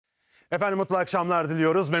Efendim mutlu akşamlar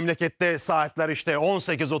diliyoruz. Memlekette saatler işte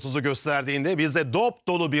 18.30'u gösterdiğinde biz de dop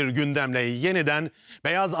dolu bir gündemle yeniden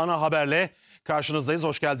Beyaz Ana Haber'le karşınızdayız.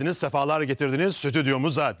 Hoş geldiniz, sefalar getirdiniz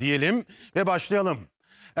stüdyomuza diyelim ve başlayalım.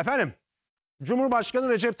 Efendim, Cumhurbaşkanı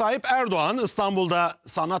Recep Tayyip Erdoğan İstanbul'da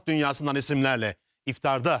sanat dünyasından isimlerle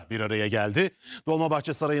İftar'da bir araya geldi.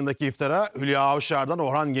 Dolmabahçe Sarayı'ndaki iftara Hülya Avşar'dan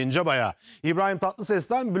Orhan Gencebay'a, İbrahim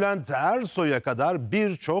Tatlıses'ten Bülent Ersoy'a kadar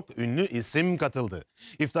birçok ünlü isim katıldı.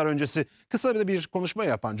 İftar öncesi kısa bir konuşma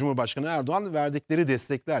yapan Cumhurbaşkanı Erdoğan verdikleri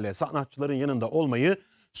desteklerle sanatçıların yanında olmayı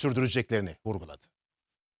sürdüreceklerini vurguladı.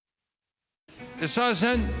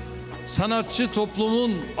 Esasen sanatçı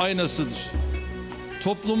toplumun aynasıdır.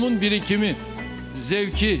 Toplumun birikimi,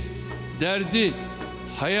 zevki, derdi,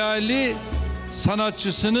 hayali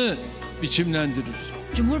sanatçısını biçimlendirir.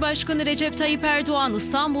 Cumhurbaşkanı Recep Tayyip Erdoğan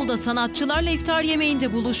İstanbul'da sanatçılarla iftar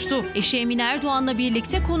yemeğinde buluştu. Eşi Emine Erdoğan'la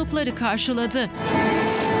birlikte konukları karşıladı.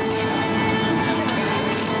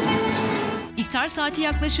 İftar saati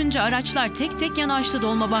yaklaşınca araçlar tek tek yanaştı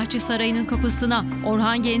Dolmabahçe Sarayı'nın kapısına.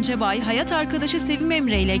 Orhan Gencebay hayat arkadaşı Sevim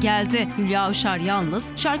Emre ile geldi. Hülya Avşar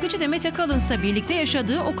yalnız, şarkıcı Demet Akalın'sa birlikte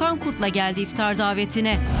yaşadığı Okan Kurt'la geldi iftar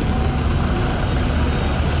davetine.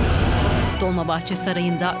 Dolmabahçe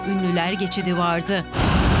Sarayı'nda ünlüler geçidi vardı.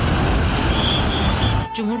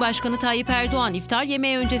 Cumhurbaşkanı Tayyip Erdoğan iftar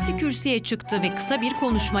yemeği öncesi kürsüye çıktı ve kısa bir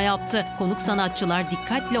konuşma yaptı. Konuk sanatçılar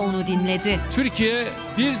dikkatle onu dinledi. Türkiye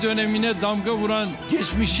bir dönemine damga vuran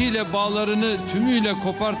geçmişiyle bağlarını tümüyle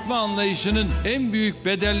kopartma anlayışının en büyük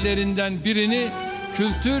bedellerinden birini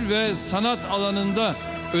kültür ve sanat alanında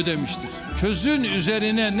ödemiştir. Közün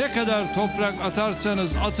üzerine ne kadar toprak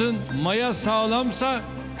atarsanız atın, maya sağlamsa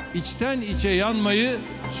içten içe yanmayı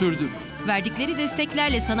sürdürür. Verdikleri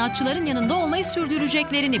desteklerle sanatçıların yanında olmayı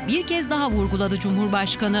sürdüreceklerini bir kez daha vurguladı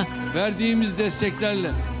Cumhurbaşkanı. Verdiğimiz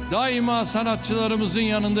desteklerle daima sanatçılarımızın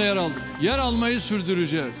yanında yer aldık. Yer almayı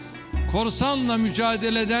sürdüreceğiz. Korsanla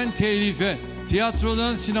mücadeleden telife,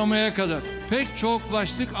 tiyatrodan sinemaya kadar pek çok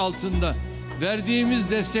başlık altında verdiğimiz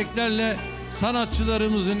desteklerle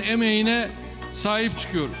sanatçılarımızın emeğine sahip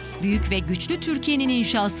çıkıyoruz. Büyük ve güçlü Türkiye'nin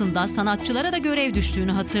inşasında sanatçılara da görev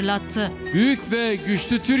düştüğünü hatırlattı. Büyük ve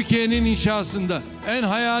güçlü Türkiye'nin inşasında en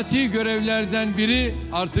hayati görevlerden biri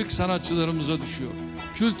artık sanatçılarımıza düşüyor.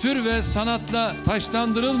 Kültür ve sanatla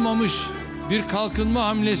taşlandırılmamış bir kalkınma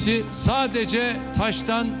hamlesi sadece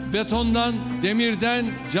taştan, betondan, demirden,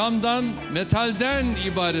 camdan, metalden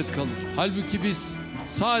ibaret kalır. Halbuki biz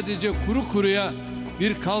sadece kuru kuruya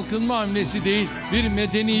bir kalkınma hamlesi değil, bir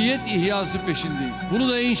medeniyet ihyası peşindeyiz. Bunu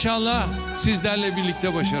da inşallah sizlerle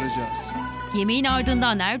birlikte başaracağız. Yemeğin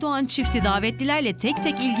ardından Erdoğan çifti davetlilerle tek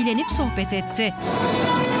tek ilgilenip sohbet etti.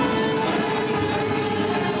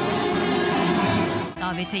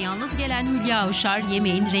 Davete yalnız gelen Hülya Avşar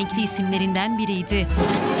yemeğin renkli isimlerinden biriydi.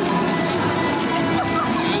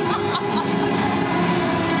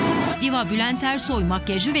 Diva Bülent Ersoy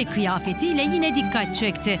makyajı ve kıyafetiyle yine dikkat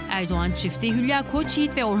çekti. Erdoğan çifti Hülya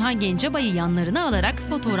Koçyiğit ve Orhan Gencebay'ı yanlarına alarak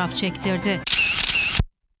fotoğraf çektirdi.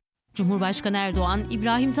 Cumhurbaşkanı Erdoğan,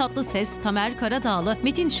 İbrahim Tatlıses, Tamer Karadağlı,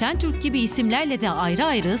 Metin Şentürk gibi isimlerle de ayrı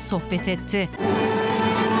ayrı sohbet etti.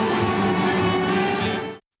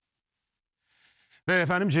 Ve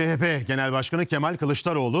efendim CHP Genel Başkanı Kemal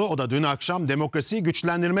Kılıçdaroğlu o da dün akşam Demokrasiyi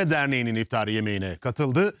Güçlendirme Derneği'nin iftar yemeğine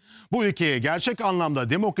katıldı. Bu ülkeye gerçek anlamda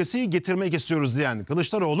demokrasiyi getirmek istiyoruz diyen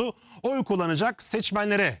Kılıçdaroğlu oy kullanacak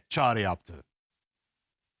seçmenlere çağrı yaptı.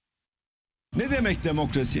 Ne demek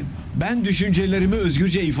demokrasi? Ben düşüncelerimi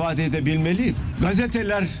özgürce ifade edebilmeliyim.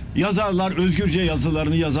 Gazeteler, yazarlar özgürce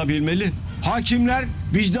yazılarını yazabilmeli. Hakimler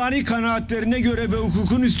vicdani kanaatlerine göre ve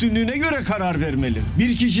hukukun üstünlüğüne göre karar vermeli.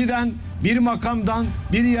 Bir kişiden, bir makamdan,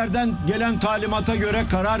 bir yerden gelen talimata göre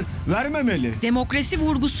karar vermemeli. Demokrasi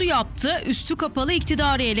vurgusu yaptı, üstü kapalı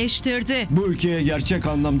iktidarı eleştirdi. Bu ülkeye gerçek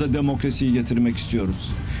anlamda demokrasiyi getirmek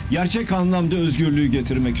istiyoruz. Gerçek anlamda özgürlüğü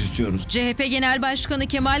getirmek istiyoruz. CHP Genel Başkanı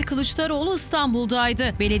Kemal Kılıçdaroğlu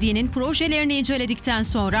İstanbul'daydı. Belediyenin projelerini inceledikten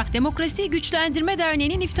sonra Demokrasiyi Güçlendirme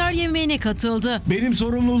Derneği'nin iftar yemeğine katıldı. Benim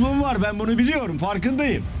sorumluluğum var, ben bunu biliyorum,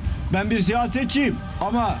 farkındayım. Ben bir siyasetçiyim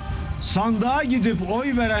ama sandığa gidip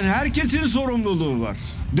oy veren herkesin sorumluluğu var.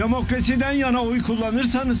 Demokrasiden yana oy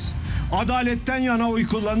kullanırsanız, adaletten yana oy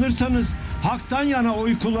kullanırsanız, haktan yana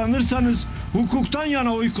oy kullanırsanız, hukuktan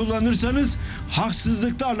yana oy kullanırsanız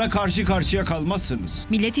haksızlıklarla karşı karşıya kalmazsınız.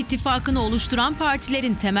 Millet İttifakı'nı oluşturan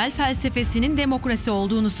partilerin temel felsefesinin demokrasi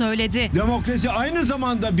olduğunu söyledi. Demokrasi aynı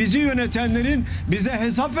zamanda bizi yönetenlerin bize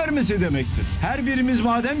hesap vermesi demektir. Her birimiz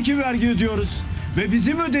madem ki vergi ödüyoruz ve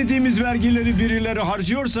bizim ödediğimiz vergileri birileri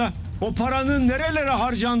harcıyorsa o paranın nerelere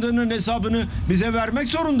harcandığının hesabını bize vermek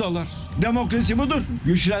zorundalar. Demokrasi budur.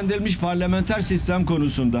 Güçlendirilmiş parlamenter sistem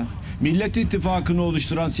konusunda Millet İttifakı'nı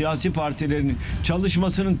oluşturan siyasi partilerin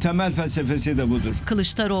çalışmasının temel felsefesi de budur.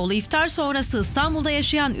 Kılıçdaroğlu iftar sonrası İstanbul'da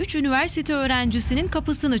yaşayan 3 üniversite öğrencisinin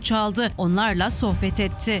kapısını çaldı. Onlarla sohbet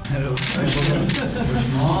etti.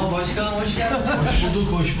 Başkanım hoş geldin.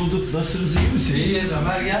 Hoş bulduk. Nasılsınız, iyi misiniz? İyiyiz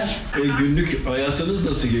Ömer gel. Günlük hayatınız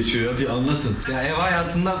nasıl geçiyor? Bir anlatın. Ya ev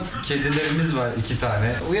hayatında kedilerimiz var 2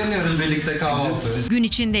 tane. Uyanıyoruz birlikte kahvaltı. Gün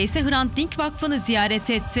içinde ise Hrant Dink Vakfı'nı ziyaret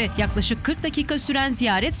etti. Yaklaşık 40 dakika süren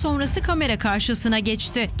ziyaret sonrası kamera karşısına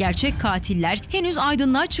geçti. Gerçek katiller henüz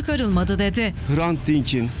aydınlığa çıkarılmadı dedi. Hrant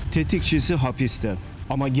Dink'in tetikçisi hapiste.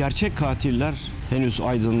 Ama gerçek katiller henüz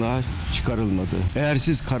aydınlığa çıkarılmadı. Eğer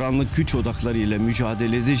siz karanlık güç odaklarıyla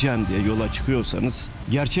mücadele edeceğim diye yola çıkıyorsanız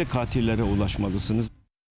gerçek katillere ulaşmalısınız.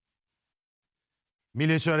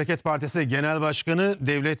 Milliyetçi Hareket Partisi Genel Başkanı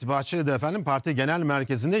Devlet Bahçeli de parti genel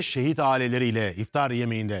merkezinde şehit aileleriyle iftar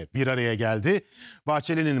yemeğinde bir araya geldi.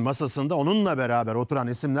 Bahçeli'nin masasında onunla beraber oturan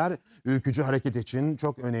isimler ülkücü hareket için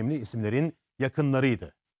çok önemli isimlerin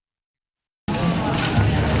yakınlarıydı.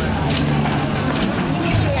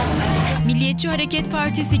 Milliyetçi Hareket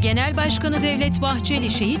Partisi Genel Başkanı Devlet Bahçeli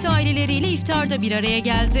şehit aileleriyle iftarda bir araya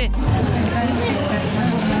geldi.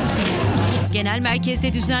 Genel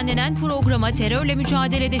merkezde düzenlenen programa terörle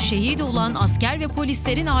mücadelede şehit olan asker ve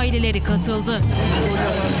polislerin aileleri katıldı.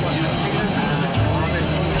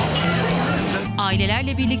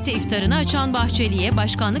 Ailelerle birlikte iftarını açan Bahçeli'ye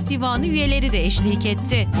Başkanlık Divanı üyeleri de eşlik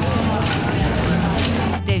etti.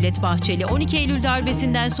 Devlet Bahçeli 12 Eylül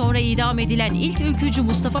darbesinden sonra idam edilen ilk ülkücü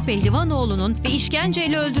Mustafa Pehlivanoğlu'nun ve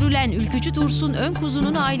işkenceyle öldürülen ülkücü Dursun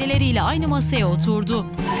Önkuzu'nun aileleriyle aynı masaya oturdu.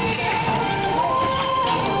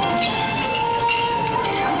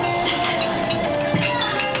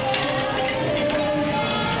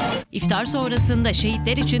 İftar sonrasında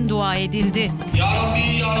şehitler için dua edildi. Ya Rabbi,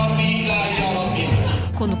 Ya Rabbi, ilahi Ya Rabbi.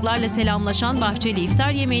 Konuklarla selamlaşan Bahçeli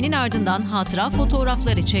iftar yemeğinin ardından hatıra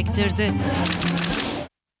fotoğrafları çektirdi.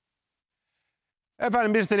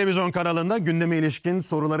 Bir televizyon kanalında gündeme ilişkin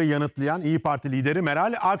soruları yanıtlayan İYİ Parti lideri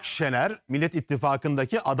Meral Akşener, Millet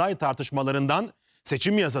İttifakı'ndaki aday tartışmalarından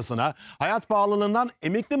seçim yasasına, hayat pahalılığından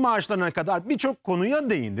emekli maaşlarına kadar birçok konuya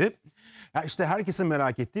değindi. Herkesin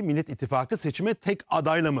merak ettiği Millet İttifakı seçime tek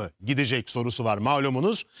adayla mı gidecek sorusu var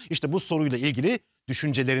malumunuz. Bu soruyla ilgili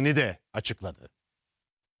düşüncelerini de açıkladı.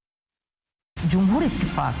 Cumhur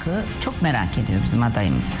İttifakı çok merak ediyor bizim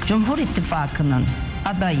adayımız. Cumhur İttifakı'nın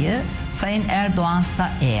adayı Sayın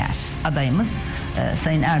Erdoğan'sa eğer adayımız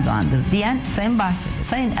Sayın Erdoğan'dır diyen Sayın Bahçeli.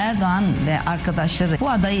 Sayın Erdoğan ve arkadaşları bu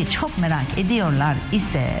adayı çok merak ediyorlar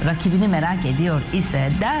ise, rakibini merak ediyor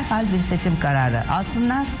ise derhal bir seçim kararı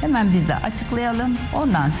alsınlar. Hemen biz de açıklayalım.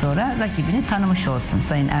 Ondan sonra rakibini tanımış olsun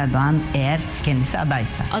Sayın Erdoğan eğer kendisi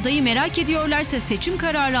adaysa. Adayı merak ediyorlarsa seçim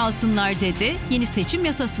kararı alsınlar dedi. Yeni seçim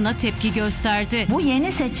yasasına tepki gösterdi. Bu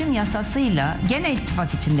yeni seçim yasasıyla gene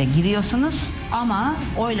ittifak içinde giriyorsunuz ama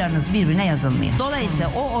oylarınız birbirine yazılmıyor.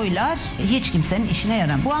 Dolayısıyla o oylar hiç kimsenin işine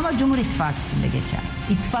yaramıyor. Bu ama Cumhur İttifakı içinde geçer.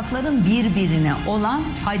 İttifakların birbirine olan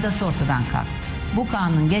faydası ortadan kalktı. Bu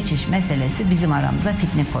kanun geçiş meselesi bizim aramıza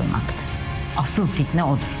fitne koymaktı. Asıl fitne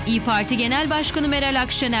odur. İYİ Parti Genel Başkanı Meral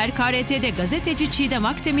Akşener, KRT'de gazeteci Çiğdem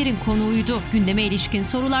Akdemir'in konuğuydu. Gündeme ilişkin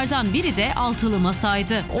sorulardan biri de altılı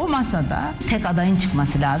masaydı. O masada tek adayın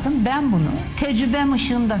çıkması lazım. Ben bunu tecrübem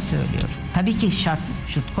ışığında söylüyorum. Tabii ki şart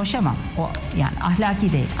koşamam. O yani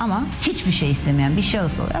ahlaki değil ama hiçbir şey istemeyen bir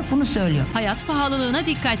şahıs olarak bunu söylüyorum. Hayat pahalılığına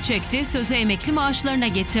dikkat çekti, sözü emekli maaşlarına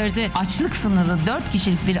getirdi. Açlık sınırı 4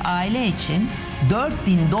 kişilik bir aile için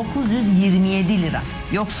 4.927 lira.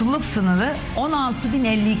 Yoksulluk sınırı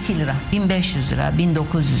 16.052 lira. 1.500 lira,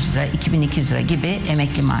 1.900 lira, 2.200 lira gibi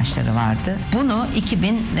emekli maaşları vardı. Bunu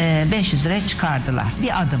 2.500 liraya çıkardılar.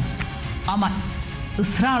 Bir adım. Ama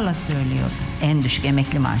ısrarla söylüyorum. En düşük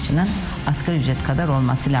emekli maaşının asgari ücret kadar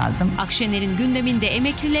olması lazım. Akşener'in gündeminde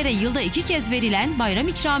emeklilere yılda 2 kez verilen bayram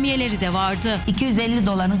ikramiyeleri de vardı.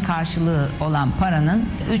 $250 karşılığı olan paranın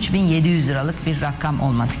 3.700 liralık bir rakam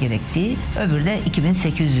olması gerektiği, öbürü de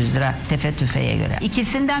 2.800 lira tefe tüfeğe göre.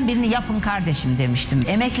 İkisinden birini yapın kardeşim demiştim.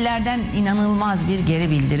 Emeklilerden inanılmaz bir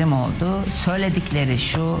geri bildirim oldu. Söyledikleri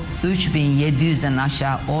şu: 3.700'den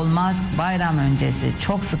aşağı olmaz. Bayram öncesi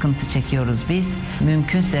çok sıkıntı çekiyoruz biz.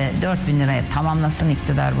 Mümkünse 4.000 liraya tamamlasın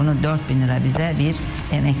iktidar bunu, 4.000 lira bize bir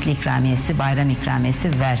emekli ikramiyesi, bayram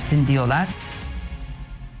ikramiyesi versin diyorlar.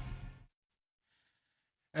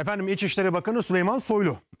 İçişleri Bakanı Süleyman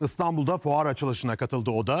Soylu İstanbul'da fuar açılışına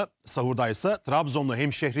katıldı. O da sahurdaysa Trabzonlu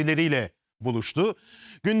hemşehrileriyle buluştu.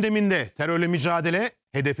 Gündeminde terörle mücadele,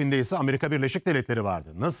 hedefinde ise Amerika Birleşik Devletleri vardı.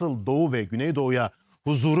 Nasıl Doğu ve Güneydoğu'ya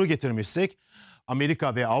huzuru getirmişsek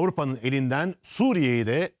Amerika ve Avrupa'nın elinden Suriye'yi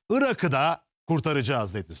de Irak'ı da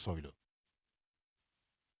kurtaracağız dedi Soylu.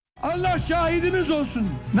 Allah şahidimiz olsun.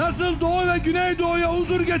 Nasıl Doğu ve Güneydoğu'ya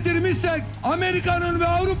huzur getirmişsek Amerika'nın ve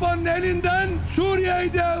Avrupa'nın elinden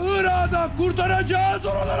Suriye'yi de Irak'ı da kurtaracağız,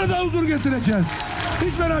 oralara da huzur getireceğiz.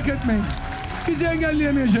 Hiç merak etmeyin. Bizi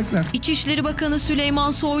engelleyemeyecekler. İçişleri Bakanı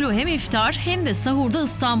Süleyman Soylu hem iftar hem de sahurda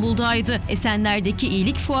İstanbul'daydı. Esenler'deki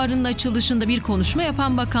iyilik fuarının açılışında bir konuşma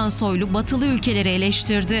yapan Bakan Soylu batılı ülkeleri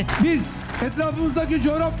eleştirdi. Biz etrafımızdaki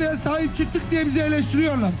coğrafyaya sahip çıktık diye bizi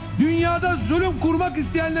eleştiriyorlar. Dünyada zulüm kurmak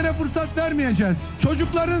isteyenlere fırsat vermeyeceğiz.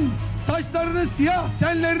 Çocukların saçlarını siyah,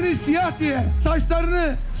 tenlerini siyah diye,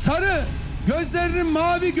 saçlarını sarı, gözlerini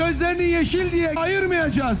mavi, gözlerini yeşil diye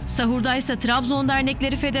ayırmayacağız. Sahurdaysa Trabzon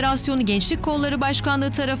Dernekleri Federasyonu Gençlik Kolları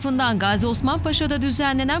Başkanlığı tarafından Gazi Osman Paşa'da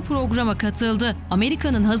düzenlenen programa katıldı.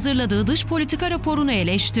 Amerika'nın hazırladığı dış politika raporunu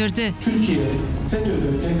eleştirdi. Türkiye FETÖ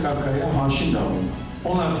ve PKK'ya haşin davranıyor.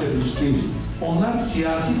 Onlar terörist değil. Onlar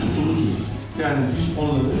siyasi tutuludur. Yani biz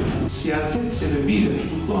onları siyaset sebebiyle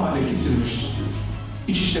tutuklu hale getirmişiz diyor.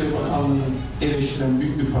 İçişleri Bakanlığı'nı eleştiren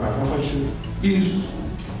büyük bir paragraf açıyor. Bir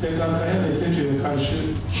PKK'ya ve FETÖ'ye karşı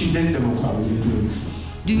şiddetle mukabele ediyormuşuz.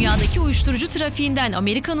 Dünyadaki uyuşturucu trafiğinden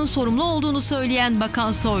Amerika'nın sorumlu olduğunu söyleyen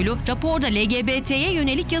Bakan Soylu, raporda LGBT'ye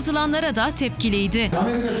yönelik yazılanlara da tepkiliydi.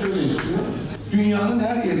 Amerika şöyle istiyor. Dünyanın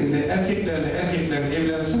her yerinde erkekler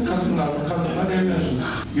evlensin, kadınlar evlensin.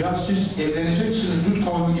 Ya siz evleneceksiniz, Türk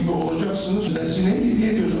kavmi gibi olacaksınız. Ben size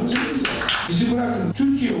ne diyorsunuz? Bizi bırakın.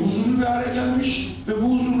 Türkiye huzurlu bir hale gelmiş ve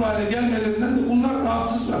bu huzurlu hale gelmelerinden de bunlar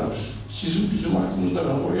rahatsızlarmış. Sizin bizim hakkımızda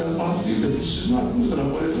rapor yazmanız değil de biz sizin hakkımızda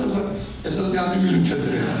rapor yazarsak esas yandı gülüm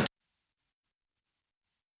çetiri.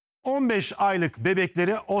 15 aylık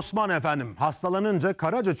bebekleri Osman efendim hastalanınca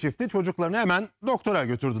Karaca çifti çocuklarını hemen doktora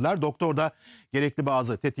götürdüler. Doktor da gerekli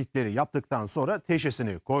bazı tetkikleri yaptıktan sonra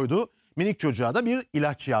teşhisini koydu. Minik çocuğa da bir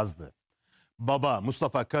ilaç yazdı. Baba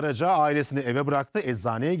Mustafa Karaca ailesini eve bıraktı,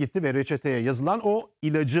 eczaneye gitti ve reçeteye yazılan o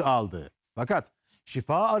ilacı aldı. Fakat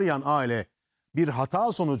şifa arayan aile bir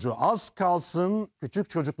hata sonucu az kalsın küçük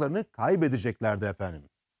çocuklarını kaybedeceklerdi efendim.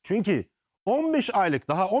 Çünkü 15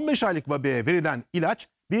 aylık bebeğe verilen ilaç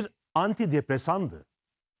bir antidepresandı.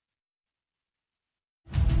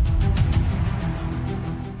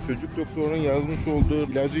 Çocuk doktorunun yazmış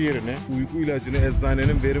olduğu ilacı yerine uyku ilacını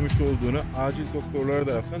eczanenin vermiş olduğunu acil doktorlar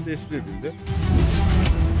tarafından tespit edildi.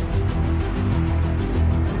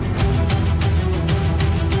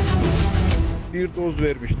 Bir doz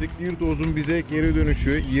vermiştik. Bir dozun bize geri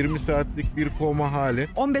dönüşü 20 saatlik bir koma hali.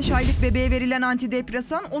 15 aylık bebeğe verilen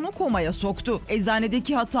antidepresan onu komaya soktu.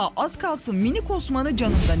 Eczanedeki hata az kalsın minik Osman'ı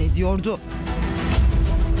canından ediyordu.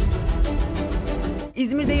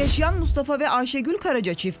 İzmir'de yaşayan Mustafa ve Ayşegül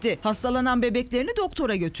Karaca çifti hastalanan bebeklerini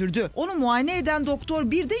doktora götürdü. Onu muayene eden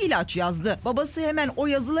doktor bir de ilaç yazdı. Babası hemen o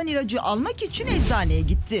yazılan ilacı almak için eczaneye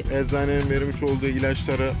gitti. Eczanenin vermiş olduğu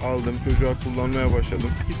ilaçları aldım, çocuğa kullanmaya başladım.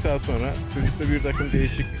 2 saat sonra çocukta bir takım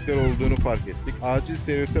değişiklikler olduğunu fark ettik. Acil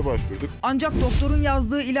servise başvurduk. Ancak doktorun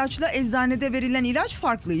yazdığı ilaçla eczanede verilen ilaç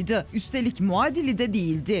farklıydı. Üstelik muadili de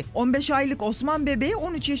değildi. 15 aylık Osman bebeğe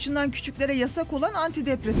 13 yaşından küçüklere yasak olan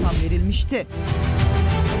antidepresan verilmişti.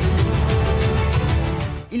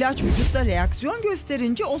 İlaç vücutta reaksiyon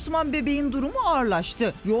gösterince Osman bebeğin durumu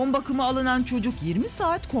ağırlaştı. Yoğun bakıma alınan çocuk 20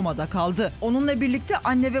 saat komada kaldı. Onunla birlikte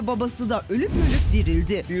anne ve babası da ölüp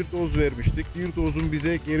dirildi. Bir doz vermiştik. Bir dozun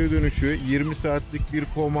bize geri dönüşü 20 saatlik bir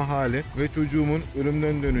koma hali ve çocuğumun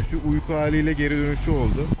ölümden dönüşü uyku haliyle geri dönüşü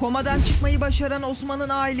oldu. Komadan çıkmayı başaran Osman'ın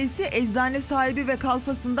ailesi eczane sahibi ve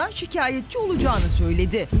kalfasından şikayetçi olacağını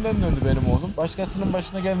söyledi. Bundan döndü benim oğlum. Başkasının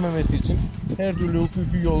başına gelmemesi için her türlü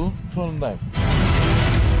hukuki yolun sonundayım.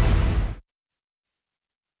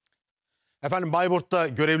 Efendim Bayburt'ta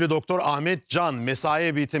görevli doktor Ahmet Can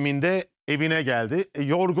mesai bitiminde evine geldi.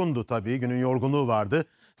 Yorgundu tabii, günün yorgunluğu vardı.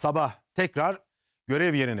 Sabah tekrar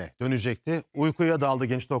görev yerine dönecekti. Uykuya daldı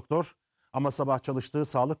genç doktor ama sabah çalıştığı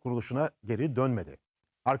sağlık kuruluşuna geri dönmedi.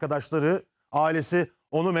 Arkadaşları, ailesi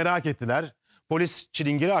onu merak ettiler. Polis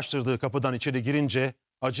çilingiri açtırdığı kapıdan içeri girince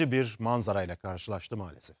acı bir manzarayla karşılaştı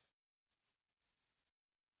maalesef.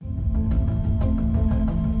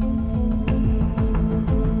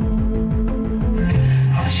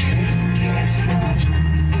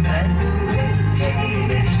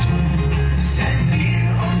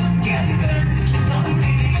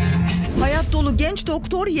 Hayat dolu genç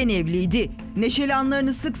doktor yeni evliydi. Neşeli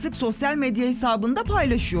anlarını sık sık sosyal medya hesabında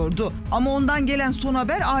paylaşıyordu. Ama ondan gelen son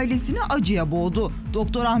haber ailesini acıya boğdu.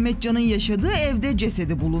 Doktor Ahmet Can'ın yaşadığı evde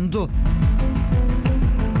cesedi bulundu.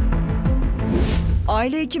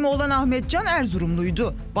 Aile hekimi olan Ahmet Can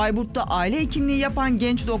Erzurumluydu. Bayburt'ta aile hekimliği yapan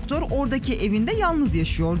genç doktor oradaki evinde yalnız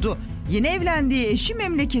yaşıyordu. Yeni evlendiği eşi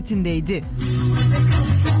memleketindeydi.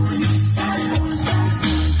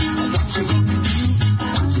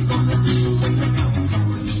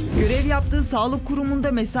 Çalıştığı sağlık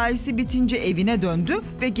kurumunda mesaisi bitince evine döndü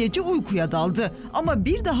ve gece uykuya daldı. Ama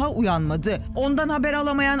bir daha uyanmadı. Ondan haber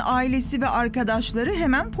alamayan ailesi ve arkadaşları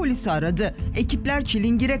hemen polisi aradı. Ekipler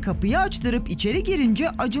çilingire kapıyı açtırıp içeri girince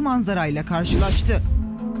acı manzarayla karşılaştı.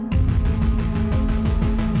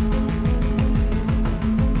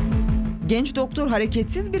 Genç doktor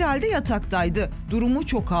hareketsiz bir halde yataktaydı. Durumu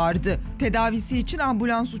çok ağırdı. Tedavisi için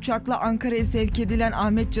ambulans uçakla Ankara'ya sevk edilen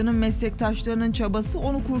Ahmet Can'ın meslektaşlarının çabası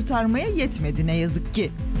onu kurtarmaya yetmedi ne yazık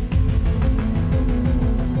ki.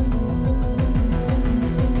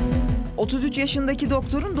 33 yaşındaki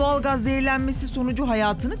doktorun doğalgaz zehirlenmesi sonucu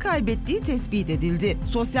hayatını kaybettiği tespit edildi.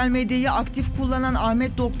 Sosyal medyayı aktif kullanan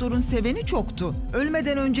Ahmet doktorun seveni çoktu.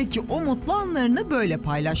 Ölmeden önceki o mutlu anlarını böyle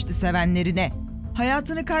paylaştı sevenlerine.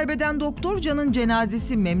 Hayatını kaybeden Doktor Can'ın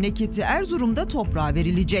cenazesi memleketi Erzurum'da toprağa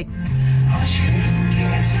verilecek.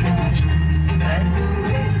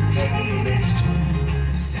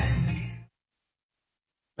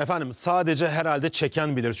 Efendim sadece herhalde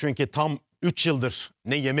çeken bilir. Çünkü tam 3 yıldır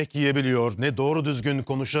ne yemek yiyebiliyor, ne doğru düzgün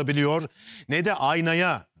konuşabiliyor, ne de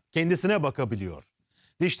aynaya, kendisine bakabiliyor.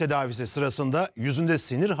 Diş tedavisi sırasında yüzünde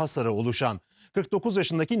sinir hasarı oluşan 49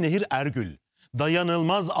 yaşındaki Nehir Ergül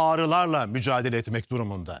dayanılmaz ağrılarla mücadele etmek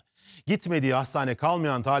durumunda. Gitmediği hastane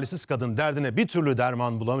kalmayan talihsiz kadın derdine bir türlü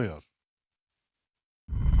derman bulamıyor.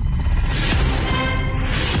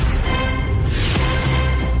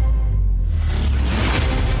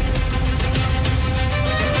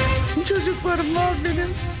 Çocuklarım var benim.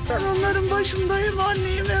 Ben onların başındayım,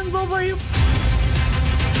 anneyim hem babayım.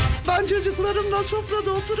 Ben çocuklarımla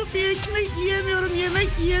sofrada oturup bir ekmek yiyemiyorum, yemek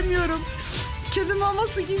yiyemiyorum. Kedi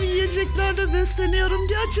maması gibi yiyeceklerle besleniyorum.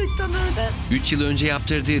 Gerçekten öyle. 3 yıl önce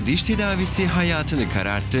yaptırdığı diş tedavisi hayatını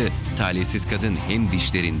kararttı. Talihsiz kadın hem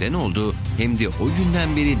dişlerinden oldu hem de o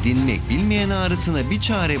günden beri dinmek bilmeyen ağrısına bir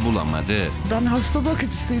çare bulamadı. Ben hasta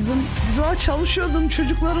bakıcısıydım. Güzel çalışıyordum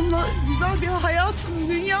çocuklarımla. Güzel bir hayatım,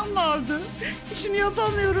 dünyam vardı. İşimi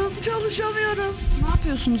yapamıyorum, çalışamıyorum. Ne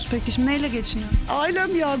yapıyorsunuz peki? Şimdi neyle geçiniyor?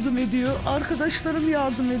 Ailem yardım ediyor, arkadaşlarım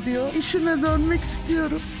yardım ediyor. İşime dönmek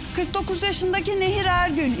istiyorum. 49 yaşındaki Nehir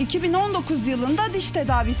Ergül 2019 yılında diş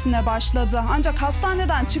tedavisine başladı. Ancak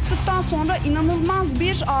hastaneden çıktıktan sonra inanılmaz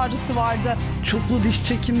bir ağrısı vardı. Çoklu diş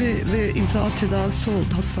çekimi ve implant tedavisi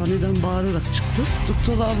oldu. Hastaneden bağırarak çıktı.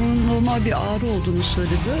 Doktorlar bunun normal bir ağrı olduğunu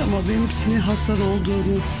söylediler ama benim sinir hasarı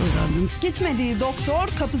olduğunu öğrendim. Gitmediği doktor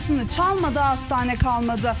kapısını çalmadı, hastane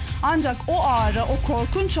kalmadı. Ancak o ağrı, o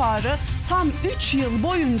korkunç ağrı tam 3 yıl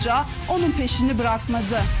boyunca onun peşini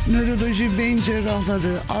bırakmadı. Nöroloji, beyin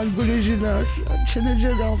cerrahları, algolojiler, çene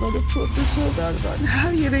cerrahları, profesörler, ben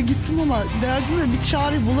her yere gittim ama derdime bir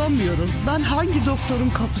çare bulamıyorum. Ben hangi doktorun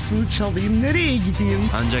kapısını çalayım, nereye gideyim?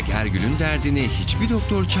 Ancak Ergül'ün derdine hiçbir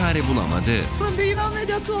doktor çare bulamadı. Beyin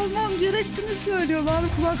ameliyatı olmam gerektiğini söylüyorlar.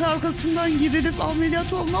 Kulak arkasından girilip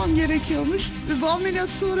ameliyat olmam gerekiyormuş. Ve bu ameliyat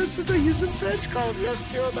sonrası da yüzüm felç kalacak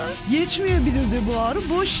diyorlar. Geçmeyebilirdi bu ağrı,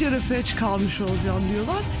 boş yere felç kalmış olacağım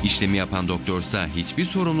diyorlar. İşlemi yapan doktorsa hiçbir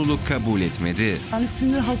sorumluluk kabul etmedi. Yani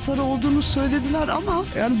sinir hasarı olduğunu söylediler ama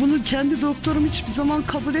yani bunu kendi doktorum hiçbir zaman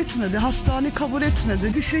kabul etmedi. Hastane kabul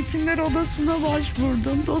etmedi. Diş hekimleri odasına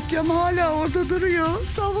başvurdum. Dosyam hala orada duruyor.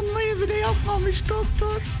 Savunmayı bile yapmamış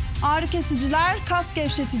doktor. Ağrı kesiciler, kas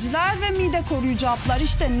gevşeticiler ve mide koruyucu haplar.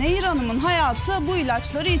 İşte Nehir Hanım'ın hayatı bu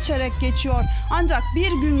ilaçları içerek geçiyor. Ancak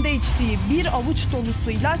bir günde içtiği bir avuç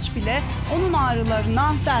dolusu ilaç bile onun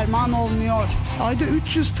ağrılarına derman olmuyor. Ayda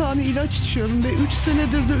 300 tane ilaç içiyorum ve 3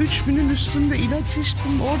 senedir de 3000'in üstünde ilaç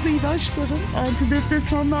içtim. Orada ilaçlarım,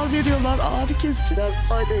 antidepresanlar veriyorlar, ağrı kesiciler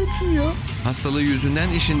fayda etmiyor. Hastalığı yüzünden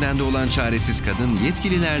eşinden de olan çaresiz kadın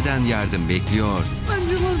yetkililerden yardım bekliyor. Ben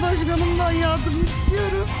Cumhurbaşkanımdan yardım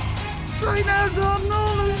istiyorum. Sayın Erdoğan ne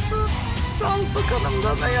olursa Sağlık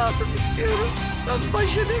Bakanımdan da yardım istiyorum. Ben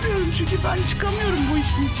baş edemiyorum çünkü ben çıkamıyorum bu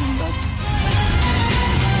işin içinden.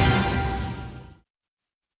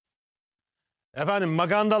 Efendim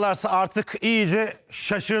magandalarsa artık iyice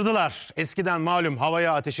şaşırdılar. Eskiden malum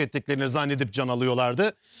havaya ateş ettiklerini zannedip can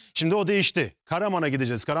alıyorlardı. Şimdi o değişti. Karaman'a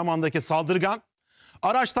gideceğiz. Karaman'daki saldırgan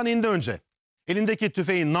araçtan indi önce. Elindeki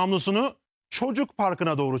tüfeğin namlusunu çocuk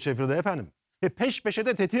parkına doğru çevirdi efendim. Ve peş peşe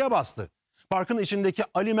de tetiğe bastı. Parkın içindeki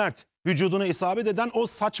Ali Mert vücuduna isabet eden o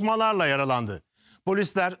saçmalarla yaralandı.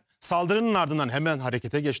 Polisler saldırının ardından hemen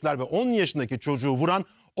harekete geçtiler ve 10 yaşındaki çocuğu vuran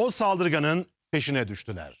o saldırganın peşine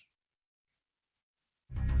düştüler.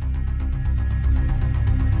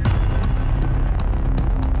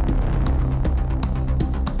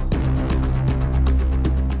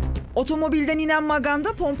 Otomobilden inen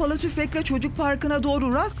maganda pompalı tüfekle çocuk parkına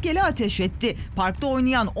doğru rastgele ateş etti. Parkta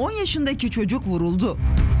oynayan 10 yaşındaki çocuk vuruldu.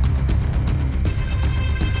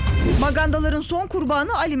 Magandaların son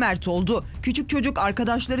kurbanı Ali Mert oldu. Küçük çocuk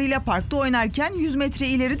arkadaşlarıyla parkta oynarken 100 metre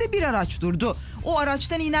ileride bir araç durdu. O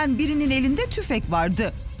araçtan inen birinin elinde tüfek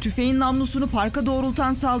vardı. Tüfeğin namlusunu parka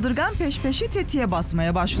doğrultan saldırgan peş peşe tetiğe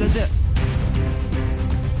basmaya başladı.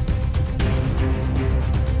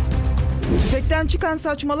 Tüfekten çıkan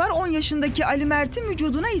saçmalar 10 yaşındaki Ali Mert'in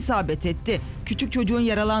vücuduna isabet etti. Küçük çocuğun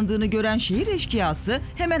yaralandığını gören şehir eşkıyası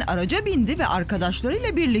hemen araca bindi ve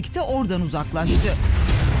arkadaşlarıyla birlikte oradan uzaklaştı.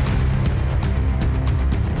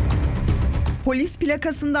 Polis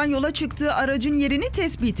plakasından yola çıktığı aracın yerini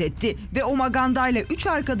tespit etti ve o magandayla 3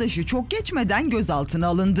 arkadaşı çok geçmeden gözaltına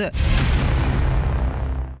alındı.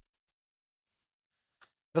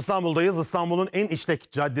 İstanbul'dayız. İstanbul'un en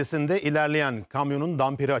işlek caddesinde ilerleyen kamyonun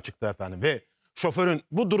damperi açıktı efendim. Ve şoförün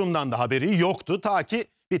bu durumdan da haberi yoktu. Ta ki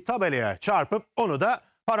bir tabelaya çarpıp onu da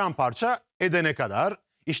paramparça edene kadar.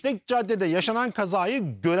 İşlek caddede yaşanan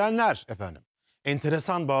kazayı görenler efendim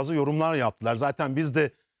enteresan bazı yorumlar yaptılar. Zaten biz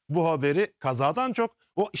de bu haberi kazadan çok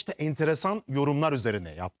o işte enteresan yorumlar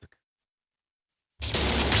üzerine yaptık.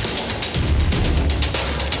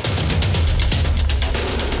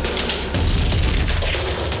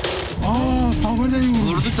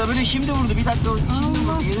 Vurdu tabii, şimdi vurdu. Bir dakika, şimdi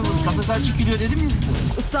vurdu, yeni vurdu. Kasası açık gidiyor dedim mi size?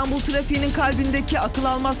 İstanbul trafiğinin kalbindeki akıl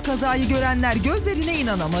almaz kazayı görenler gözlerine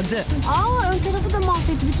inanamadı. Ön tarafı da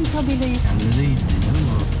mahvetti bütün tabelayı. Öyle değil canım,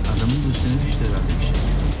 o adamın da üstüne düştü herhalde bir şey.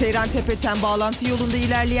 Seyrantepe'ten bağlantı yolunda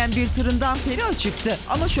ilerleyen bir tırın damperi açıktı.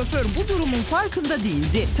 Ama şoför bu durumun farkında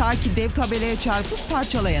değildi. Ta ki dev tabelaya çarpıp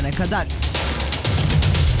parçalayana kadar.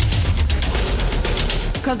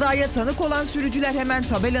 Kazaya tanık olan sürücüler hemen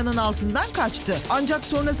tabelanın altından kaçtı. Ancak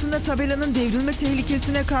sonrasında tabelanın devrilme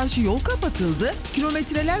tehlikesine karşı yol kapatıldı.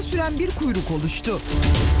 Kilometreler süren bir kuyruk oluştu.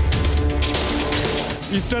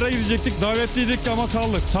 İftara gidecektik, davetliydik ama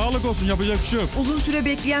kaldık. Sağlık olsun, yapacak bir şey yok. Uzun süre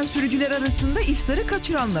bekleyen sürücüler arasında iftarı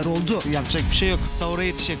kaçıranlar oldu. Yapacak bir şey yok. Sahura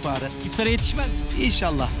yetişecek bari. İftara yetişmez.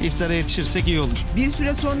 İnşallah. İftara yetişirsek iyi olur. Bir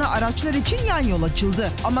süre sonra araçlar için yan yol açıldı.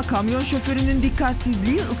 Ama kamyon şoförünün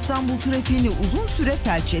dikkatsizliği İstanbul trafiğini uzun süre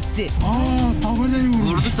felç etti. Tabelayı vurdu.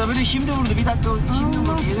 Vurdu tabii, şimdi vurdu. Bir dakika, şimdi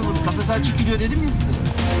vurdu, yeni vurdu. Kasası açık gidiyor dedim mi size?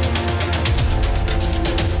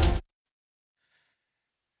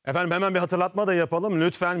 Efendim hemen bir hatırlatma da yapalım.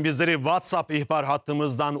 Lütfen bizleri WhatsApp ihbar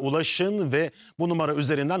hattımızdan ulaşın ve bu numara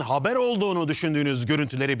üzerinden haber olduğunu düşündüğünüz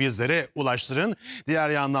görüntüleri bizlere ulaştırın. Diğer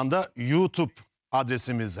yandan da YouTube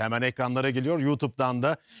adresimiz hemen ekranlara geliyor. YouTube'dan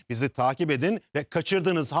da bizi takip edin ve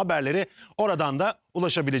kaçırdığınız haberleri oradan da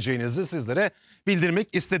ulaşabileceğinizi sizlere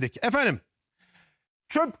bildirmek istedik. Efendim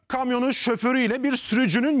çöp kamyonu şoförüyle bir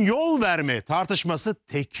sürücünün yol verme tartışması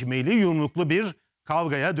tekmeli yumruklu bir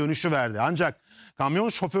kavgaya dönüşüverdi. Ancak kamyon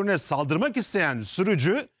şoförüne saldırmak isteyen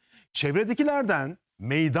sürücü çevredekilerden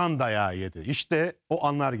meydan dayağı yedi. İşte o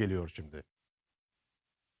anlar geliyor şimdi.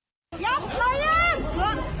 Yapmayın!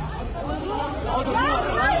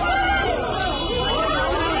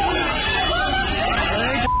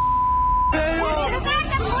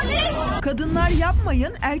 Kadınlar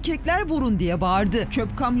yapmayın, erkekler vurun diye bağırdı.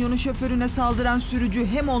 Çöp kamyonu şoförüne saldıran sürücü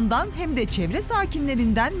hem ondan hem de çevre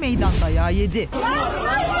sakinlerinden meydan dayağı yedi.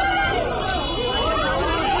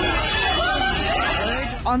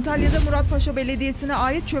 Antalya'da Muratpaşa Belediyesi'ne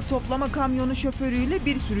ait çöp toplama kamyonu şoförüyle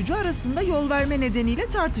bir sürücü arasında yol verme nedeniyle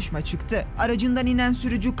tartışma çıktı. Aracından inen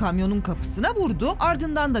sürücü kamyonun kapısına vurdu,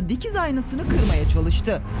 ardından da dikiz aynasını kırmaya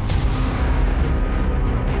çalıştı.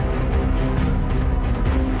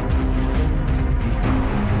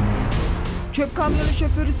 Çöp kamyonu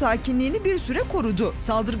şoförü sakinliğini bir süre korudu.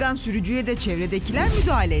 Saldırgan sürücüye de çevredekiler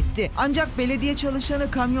müdahale etti. Ancak belediye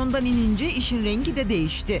çalışanı kamyondan inince işin rengi de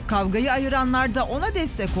değişti. Kavgayı ayıranlar da ona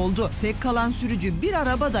destek oldu. Tek kalan sürücü bir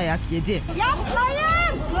araba dayak yedi.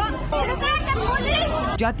 Yapmayın!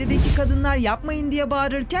 Polis! Caddedeki kadınlar yapmayın diye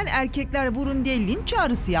bağırırken erkekler vurun diye linç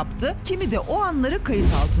çağrısı yaptı. Kimi de o anları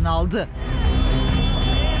kayıt altına aldı.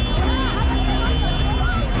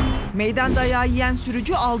 Meydan dayağı yiyen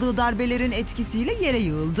sürücü aldığı darbelerin etkisiyle yere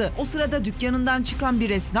yığıldı. O sırada dükkanından çıkan bir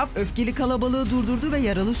esnaf öfkeli kalabalığı durdurdu ve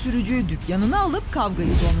yaralı sürücüyü dükkanına alıp kavgayı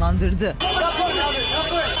sonlandırdı.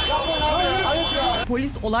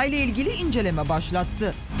 Polis olayla ilgili inceleme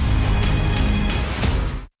başlattı.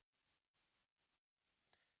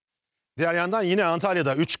 Diğer yandan yine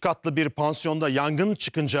Antalya'da 3 katlı bir pansiyonda yangın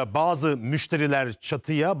çıkınca bazı müşteriler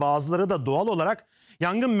çatıya, bazıları da doğal olarak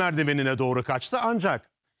yangın merdivenine doğru kaçtı.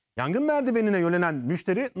 Ancak yangın merdivenine yönelen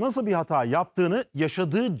müşteri nasıl bir hata yaptığını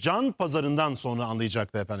yaşadığı can pazarından sonra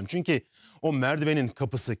anlayacaktı efendim. Çünkü o merdivenin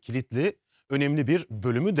kapısı kilitli, önemli bir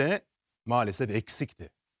bölümü de maalesef eksikti.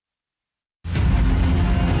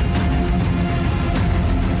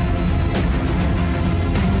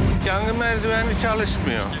 Yangın merdiveni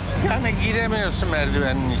çalışmıyor. Yani giremiyorsun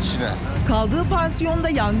merdivenin içine. Kaldığı pansiyonda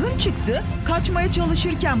yangın çıktı, kaçmaya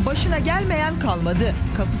çalışırken başına gelmeyen kalmadı.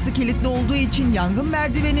 Kapısı kilitli olduğu için yangın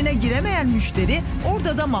merdivenine giremeyen müşteri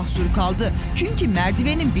orada da mahsur kaldı. Çünkü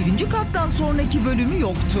merdivenin 1. kattan sonraki bölümü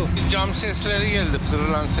yoktu. Cam sesleri geldi,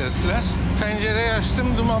 kırılan sesler. Pencereyi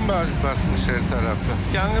açtım, duman basmış her tarafı.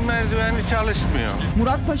 Yangın merdiveni çalışmıyor.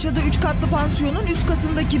 Muratpaşa'da 3 katlı pansiyonun üst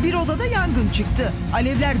katındaki bir odada yangın çıktı.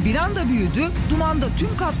 Alevler bir anda büyüdü, duman da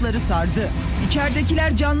tüm katları sardı.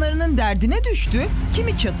 İçeridekiler canlarının derdine düştü,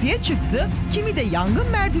 kimi çatıya çıktı, kimi de yangın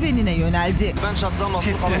merdivenine yöneldi. Ben çatıdan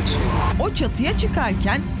mahsur kalan kişiyim. O çatıya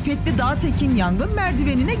çıkarken Fethi Dağtekin yangın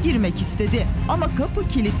merdivenine girmek istedi ama kapı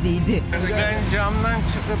kilitliydi. Ben camdan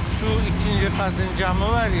çıkıp şu 2. katın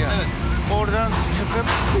camı var ya, evet. Oradan çıkıp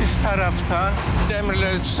dış taraftan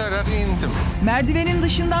demirleri tutarak indim. Merdivenin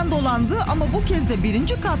dışından dolandı ama bu kez de 1.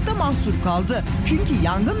 katta mahsur kaldı. Çünkü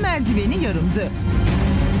yangın merdiveni yarımdı.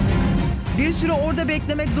 Bir süre orada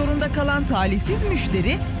beklemek zorunda kalan talihsiz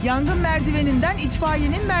müşteri yangın merdiveninden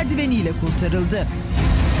itfaiyenin merdiveniyle kurtarıldı.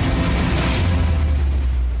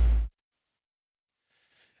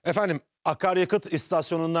 Efendim, akaryakıt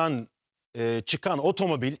istasyonundan çıkan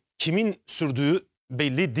otomobil kimin sürdüğü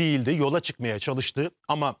belli değildi. Yola çıkmaya çalıştı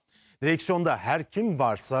ama direksiyonda her kim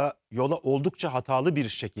varsa yola oldukça hatalı bir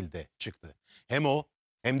şekilde çıktı. Hem o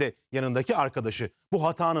hem de yanındaki arkadaşı bu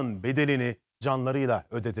hatanın bedelini canlarıyla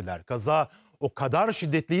ödediler. Kaza o kadar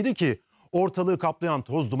şiddetliydi ki ortalığı kaplayan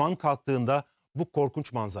toz duman kalktığında bu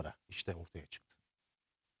korkunç manzara işte ortaya çıktı.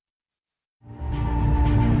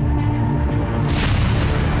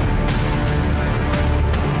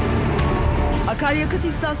 Akaryakıt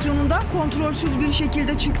istasyonundan kontrolsüz bir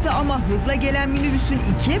şekilde çıktı ama hızla gelen minibüsün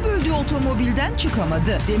ikiye böldüğü otomobilden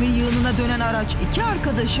çıkamadı. Demir yığınına dönen araç 2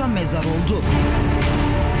 arkadaşa mezar oldu.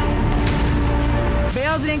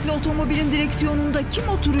 Beyaz renkli otomobilin direksiyonunda kim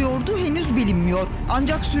oturuyordu henüz bilinmiyor.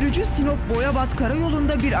 Ancak sürücü Sinop Boyabat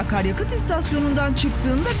Karayolu'nda bir akaryakıt istasyonundan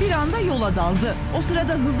çıktığında bir anda yola daldı. O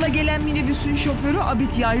sırada hızla gelen minibüsün şoförü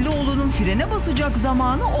Abit Yaylıoğlu'nun frene basacak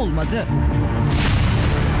zamanı olmadı.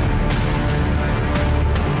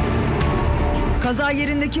 Kaza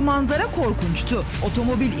yerindeki manzara korkunçtu.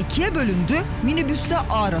 Otomobil 2'ye bölündü, minibüs de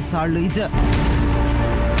ağır hasarlıydı.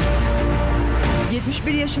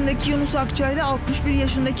 71 yaşındaki Yunus Akça ile 61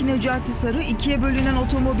 yaşındaki Necati Sarı 2'ye bölünen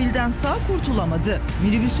otomobilden sağ kurtulamadı.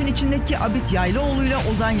 Minibüsün içindeki Abit Yaylıoğlu ile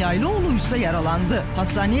Ozan Yaylıoğlu ise yaralandı.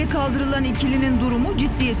 Hastaneye kaldırılan ikilinin durumu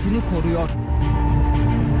ciddiyetini koruyor.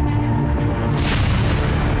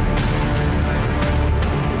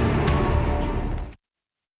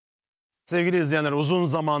 Sevgili izleyenler, uzun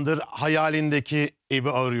zamandır hayalindeki evi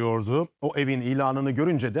arıyordu. O evin ilanını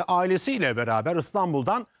görünce de ailesiyle beraber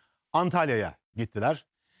İstanbul'dan Antalya'ya gittiler.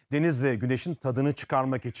 Deniz ve güneşin tadını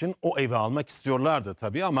çıkarmak için o evi almak istiyorlardı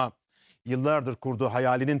tabii ama yıllardır kurduğu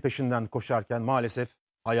hayalinin peşinden koşarken maalesef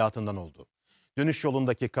hayatından oldu. Dönüş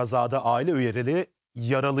yolundaki kazada aile üyeleri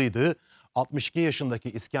yaralıydı. 62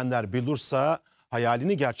 yaşındaki İskender Billur ise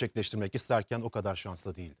hayalini gerçekleştirmek isterken o kadar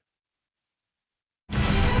şanslı değildi.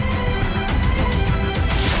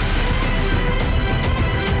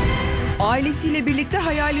 Ailesiyle birlikte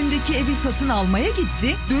hayalindeki evi satın almaya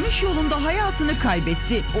gitti, dönüş yolunda hayatını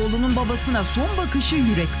kaybetti. Oğlunun babasına son bakışı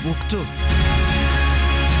yürek burktu.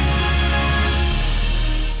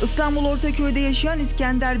 İstanbul Ortaköy'de yaşayan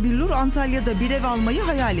İskender Billur Antalya'da bir ev almayı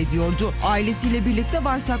hayal ediyordu. Ailesiyle birlikte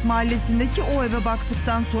Varsak Mahallesi'ndeki o eve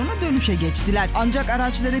baktıktan sonra dönüşe geçtiler. Ancak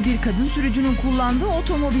araçları bir kadın sürücünün kullandığı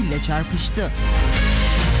otomobille çarpıştı.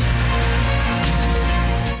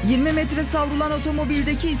 20 metre savrulan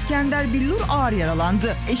otomobildeki İskender Billur ağır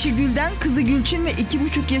yaralandı. Eşi Gülden, kızı Gülçin ve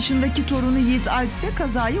 2,5 yaşındaki torunu Yiğit Alp ise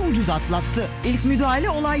kazayı ucuz atlattı. İlk müdahale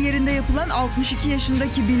olay yerinde yapılan 62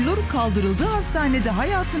 yaşındaki Billur kaldırıldığı hastanede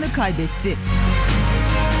hayatını kaybetti.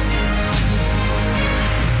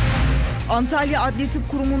 Antalya Adli Tıp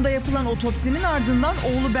Kurumu'nda yapılan otopsinin ardından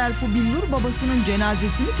oğlu Berfu Billur babasının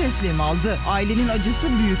cenazesini teslim aldı. Ailenin acısı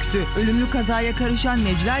büyüktü. Ölümlü kazaya karışan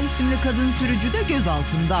Necla isimli kadın sürücü de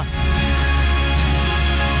gözaltında.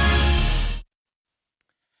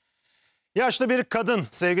 Yaşlı bir kadın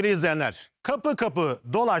sevgili izleyenler kapı kapı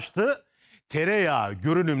dolaştı. Tereyağı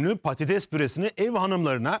görünümlü patates püresini ev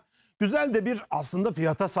hanımlarına güzel de bir aslında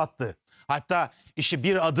fiyata sattı. Hatta işi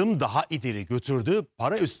bir adım daha ileri götürdü.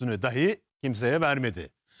 Para üstünü dahi kimseye vermedi.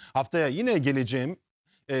 Haftaya yine geleceğim,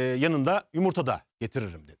 yanında yumurta da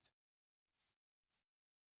getiririm dedi.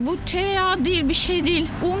 Bu tereyağı değil, bir şey değil.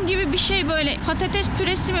 Un gibi bir şey böyle. Patates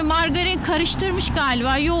püresi mi, margarin karıştırmış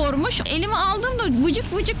galiba, yoğurmuş. Elime aldığımda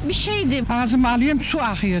vıcık vıcık bir şeydi. Ağzıma alıyorum, su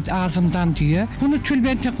akıyor ağzımdan diyor. Bunu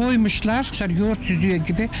tülbente koymuşlar. Yoğurt süzüyor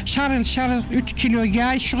gibi. Şarıl şarıl 3 kilo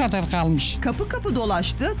yağ şu kadar kalmış. Kapı kapı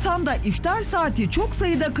dolaştı. Tam da iftar saati çok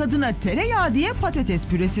sayıda kadına tereyağı diye patates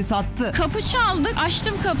püresi sattı. Kapı çaldık,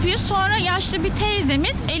 açtım kapıyı. Sonra yaşlı bir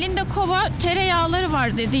teyzemiz elinde kova tereyağları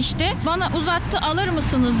var dedi işte. Bana uzattı, alır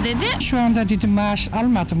mısınız dedi. Şu anda dedim maaş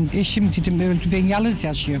almadım. Eşim dedim öldü, ben yalnız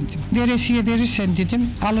yaşıyorum dedim. Veresiye verirsen dedim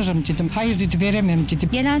alırım dedim. Hayır dedi, veremem dedim.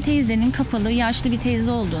 Gelen teyzenin kapalı, yaşlı bir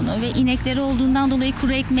teyze olduğunu ve inekleri olduğundan dolayı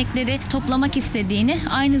kuru ekmekleri toplamak istediğini,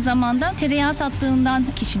 aynı zamanda tereyağı sattığından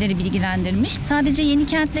kişileri bilgilendirmiş. Sadece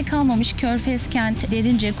Yenikent'te kalmamış, Körfezkent,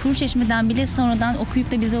 Derince, Kuruçeşme'den bile sonradan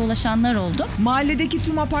okuyup da bize ulaşanlar oldu. Mahalledeki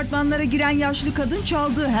tüm apartmanlara giren yaşlı kadın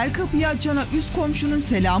çaldığı her kapıyı açana üst komşunun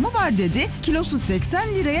selamı var dedi. Kilosu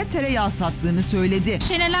 80 liraya tereyağı sattığını söyledi.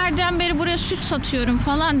 Senelerden beri buraya süt satıyorum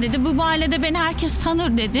falan dedi. Bu mahallede beni herkes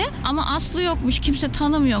tanır dedi. Ama aslı yokmuş, kimse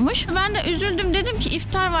tanımıyormuş. Ben de üzüldüm, dedim ki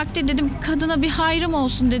iftar vakti dedim kadına bir hayrım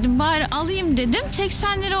olsun dedim. Bari alayım dedim.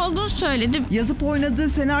 80 lira olduğunu söyledi. Yazıp oynadığı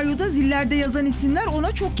senaryoda zillerde yazan isimler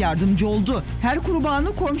ona çok yardımcı oldu. Her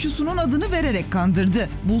kurbanı komşusunun adını vererek kandırdı.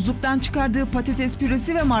 Buzluktan çıkardığı patates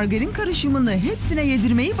püresi ve margarin karışımını hepsine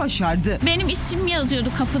yedirmeyi başardı. Benim isim yazıyordu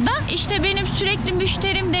kapıda. İşte benim sürekli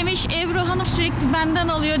müşterim demiş. Ebru Hanım sürekli benden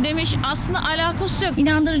alıyor demiş. Aslında alakası yok.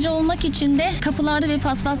 İnandırıcı olmak için de kapılarda ve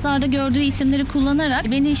paspaslarda gördüğü isimleri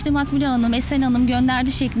kullanarak beni işte Makbule Hanım, Esen Hanım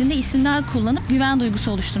gönderdi şeklinde isimler kullanıp güven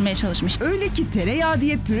duygusu oluşturmaya çalışmış. Öyle ki tereyağı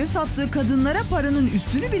diye püre sattığı kadınlara paranın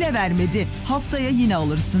üstünü bile vermedi. Haftaya yine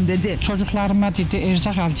alırsın dedi. Çocuklarıma dedi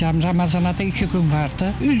erzak alacağım, Ramazan'a da 2 gün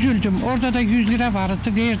vardı. Üzüldüm, orada da 100 lira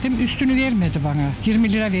vardı, verdim, üstünü vermedi bana.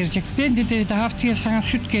 20 lira verecek. Ben de dedi haftaya sana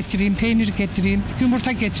süt getireyim, peynir getireyim,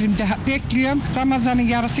 yumurta getireyim de bekliyorum. Ramazan'ın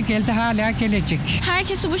yarısı geldi, hala gelecek.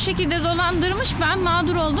 Herkesi bu şekilde dolandırmış, ben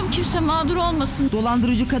mağdur oldum, kimse mağdur olmasın.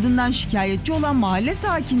 Dolandırıcı kadından şikayetçi olan mahalle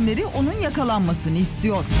sakinleri onun yakalanmasını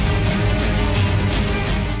istiyor.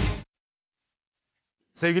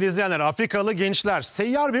 Sevgili izleyenler, Afrikalı gençler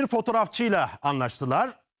seyyar bir fotoğrafçıyla anlaştılar.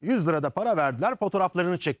 100 lira da para verdiler,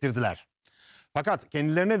 fotoğraflarını çektirdiler. Fakat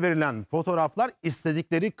kendilerine verilen fotoğraflar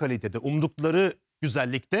istedikleri kalitede, umdukları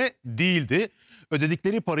güzellikte değildi.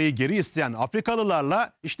 Ödedikleri parayı geri isteyen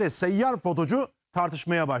Afrikalılarla işte seyyar fotocu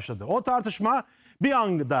tartışmaya başladı. O tartışma bir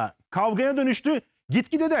anda kavgaya dönüştü,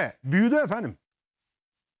 gitgide de büyüdü efendim.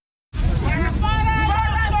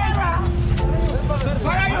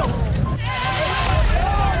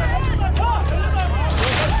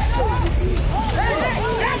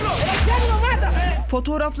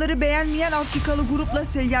 Fotoğrafları beğenmeyen Afrikalı grupla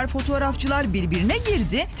seyyar fotoğrafçılar birbirine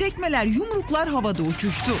girdi, tekmeler, yumruklar havada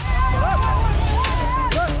uçuştu.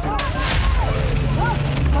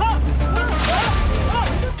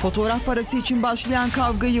 Fotoğraf parası için başlayan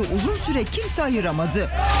kavgayı uzun süre kimse ayıramadı.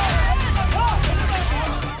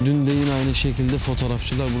 Dün de yine aynı şekilde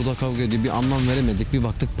fotoğrafçılar burada kavga ediyor. Bir anlam veremedik. Bir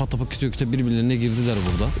baktık patapaküte birbirlerine girdiler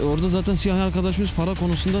burada. Orada zaten siyah arkadaşımız para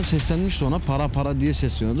konusunda seslenmişti ona. Para diye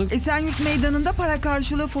sesleniyorduk. Esenyurt Meydanı'nda para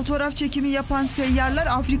karşılığı fotoğraf çekimi yapan seyyarlar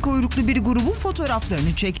Afrika uyruklu bir grubun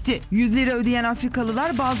fotoğraflarını çekti. 100 lira ödeyen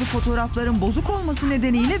Afrikalılar bazı fotoğrafların bozuk olması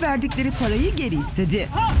nedeniyle verdikleri parayı geri istedi.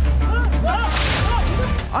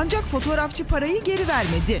 Ancak fotoğrafçı parayı geri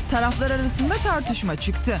vermedi. Taraflar arasında tartışma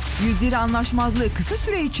çıktı. 100 lira anlaşmazlığı kısa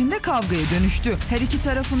süre içinde kavgaya dönüştü. Her iki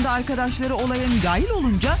tarafında arkadaşları olaya müdahil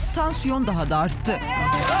olunca tansiyon daha da arttı.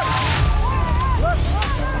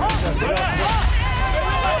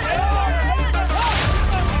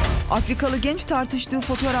 Afrikalı genç tartıştığı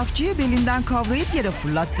fotoğrafçıyı belinden kavrayıp yere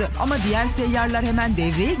fırlattı. Ama diğer seyyarlar hemen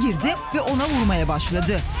devreye girdi ve ona vurmaya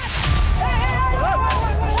başladı.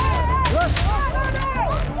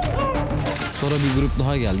 Sonra bir grup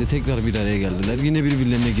daha geldi. Tekrar bir araya geldiler. Yine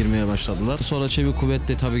birbirlerine girmeye başladılar. Sonra çevik kuvvet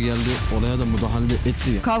de tabii geldi. Oraya da müdahale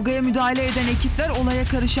etti. Kavgaya müdahale eden ekipler olaya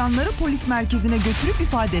karışanları polis merkezine götürüp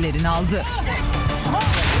ifadelerini aldı.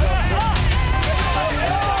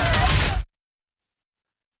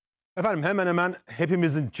 Efendim hemen hemen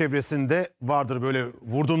hepimizin çevresinde vardır böyle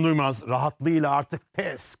vurdum duymaz rahatlığıyla artık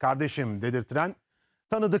pes kardeşim dedirtiren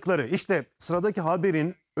tanıdıkları. İşte sıradaki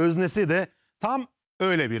haberin öznesi de tam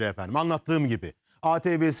öyle biri efendim. Anlattığım gibi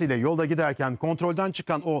ATV'siyle yolda giderken kontrolden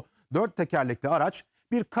çıkan o 4 tekerlekli araç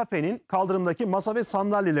bir kafenin kaldırımdaki masa ve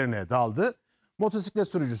sandalyelerine daldı. Motosiklet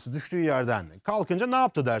sürücüsü düştüğü yerden kalkınca ne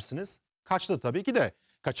yaptı dersiniz? Kaçtı tabii ki de.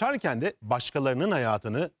 Kaçarken de başkalarının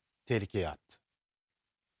hayatını tehlikeye attı.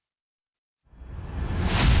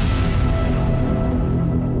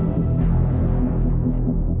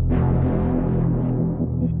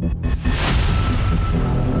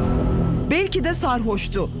 Belki de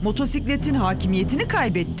sarhoştu. Motosikletin hakimiyetini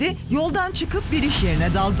kaybetti, yoldan çıkıp bir iş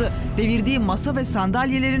yerine daldı. Devirdiği masa ve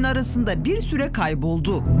sandalyelerin arasında bir süre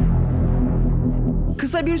kayboldu.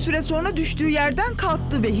 Kısa bir süre sonra düştüğü yerden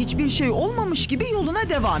kalktı ve hiçbir şey olmamış gibi yoluna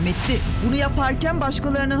devam etti. Bunu yaparken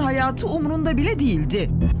başkalarının hayatı umrunda bile değildi.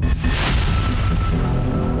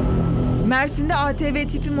 Mersin'de ATV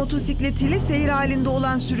tipi motosikletiyle seyir halinde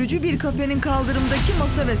olan sürücü bir kafenin kaldırımdaki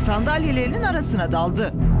masa ve sandalyelerinin arasına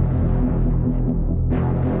daldı.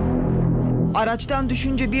 Araçtan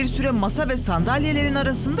düşünce bir süre masa ve sandalyelerin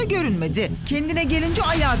arasında görünmedi. Kendine gelince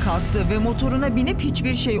ayağa kalktı ve motoruna binip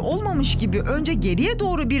hiçbir şey olmamış gibi önce geriye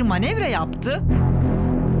doğru bir manevra yaptı.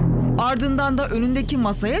 Ardından da önündeki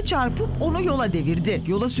masaya çarpıp onu yola devirdi.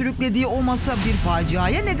 Yola sürüklediği o masa bir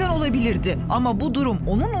faciaya neden olabilirdi ama bu durum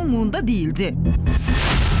onun umurunda değildi.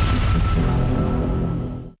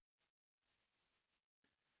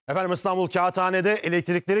 Efendim İstanbul Kağıthane'de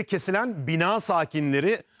elektrikleri kesilen bina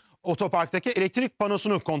sakinleri otoparktaki elektrik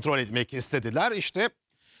panosunu kontrol etmek istediler. İşte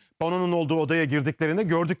panonun olduğu odaya girdiklerinde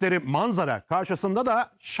gördükleri manzara karşısında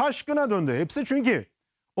da şaşkına döndü hepsi, çünkü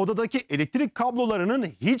odadaki elektrik kablolarının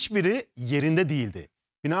hiçbiri yerinde değildi.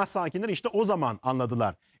 Bina sakinleri işte o zaman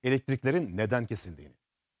anladılar elektriklerin neden kesildiğini.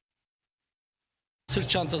 Sırt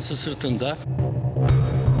çantası sırtında,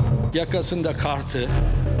 yakasında kartı,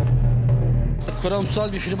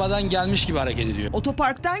 kurumsal bir firmadan gelmiş gibi hareket ediyor.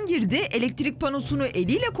 Otoparktan girdi, elektrik panosunu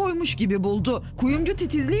eliyle koymuş gibi buldu. Kuyumcu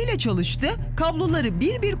titizliğiyle çalıştı, kabloları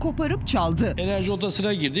bir bir koparıp çaldı. Enerji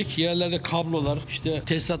odasına girdik, yerlerde kablolar, işte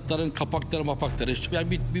tesisatların kapakları mapakları,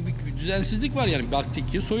 yani bir düzensizlik var, yani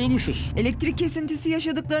baktık ki soyulmuşuz. Elektrik kesintisi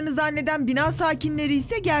yaşadıklarını zanneden bina sakinleri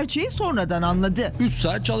ise gerçeği sonradan anladı. 3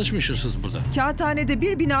 saat çalışmış hırsız burada. Kağıthane'de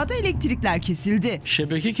bir binada elektrikler kesildi.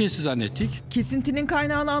 Şebeke kesti zannettik. Kesintinin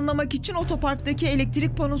kaynağını anlamak için otoparktaki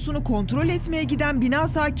elektrik panosunu kontrol etmeye giden bina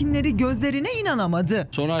sakinleri gözlerine inanamadı.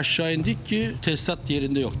 Sonra aşağı indik ki tesisat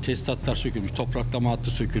yerinde yok. Tesisatlar sökülmüş, topraklama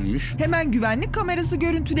hattı sökülmüş. Hemen güvenlik kamerası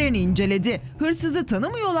görüntülerini inceledi. Hırsızı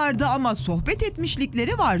tanımıyorlardı ama sohbet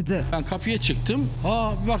etmişlikleri vardı. Ben kapıya çıktım.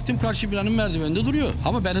 Bir baktım karşı binanın merdiveninde duruyor.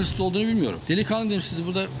 Ama ben hırsız olduğunu bilmiyorum. Delikanlı dedim, siz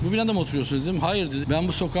burada bu binada mı oturuyorsunuz dedim. Hayır dedi. Ben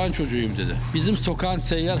bu sokağın çocuğuyum dedi. Bizim sokağın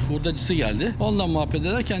seyyar hurdacısı geldi. Onunla muhabbet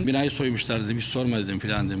ederken binayı soymuşlar dedi. Biz sorma dedim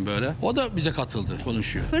filan dedim böyle. O da bize katıldı,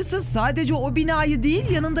 konuşuyor. Hırsız sadece o binayı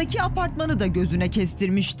değil, yanındaki apartmanı da gözüne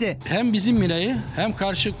kestirmişti. Hem bizim binayı hem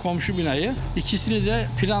karşı komşu binayı, ikisini de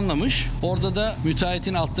planlamış. Orada da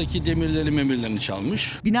müteahhitin alttaki demirlerini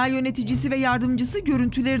çalmış. Bina yöneticisi ve yardımcısı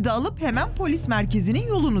görüntüleri de alıp hemen polis merkezinin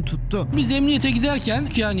yolunu tuttu. Biz emniyete giderken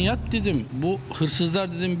Nihat dedim, bu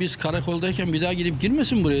hırsızlar dedim biz karakoldayken bir daha gelip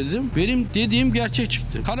girmesin buraya dedim. Benim dediğim gerçek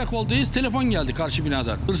çıktı. Karakoldayız, telefon geldi karşı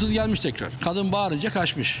binadan. Hırsız gelmiş tekrar. Kadın bağırınca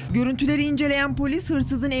kaçmış. Görüntüleri inceleyen polis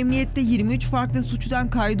hırsızın emniyette 23 farklı suçtan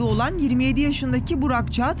kaydı olan 27 yaşındaki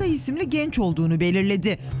Burak Çağatay isimli genç olduğunu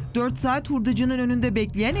belirledi. 4 saat hurdacının önünde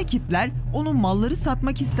bekleyen ekipler onun malları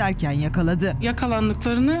satmak isterken yakaladı.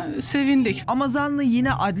 Yakalandıklarını sevindik. Ama zanlı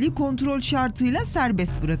yine adli kontrol şartıyla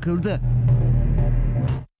serbest bırakıldı.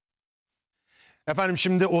 Efendim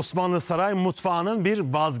şimdi Osmanlı saray mutfağının bir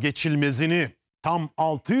vazgeçilmezini, tam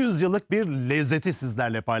 600 yıllık bir lezzeti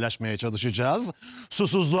sizlerle paylaşmaya çalışacağız.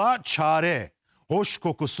 Susuzluğa çare, hoş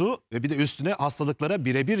kokusu ve bir de üstüne hastalıklara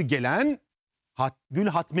birebir gelen Gül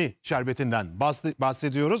Hatmi şerbetinden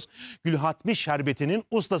bahsediyoruz. Gül Hatmi şerbetinin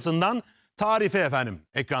ustasından tarifi efendim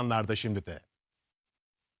ekranlarda şimdi de.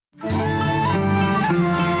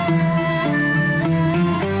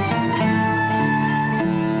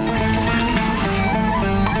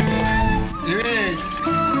 Evet.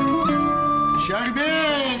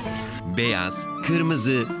 Şerbet. Beyaz,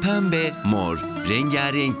 kırmızı, pembe, mor,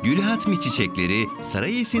 rengarenk gül hatmi çiçekleri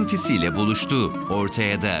saray esintisiyle buluştu.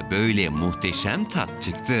 Ortaya da böyle muhteşem tat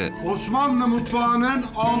çıktı. Osmanlı mutfağının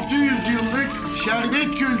 600 yıllık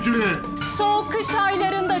şerbet kültürü. Soğuk kış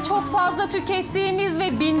aylarında çok fazla tükettiğimiz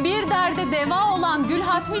ve binbir derde deva olan gül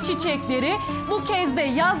hatmi çiçekleri bu kez de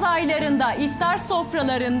yaz aylarında iftar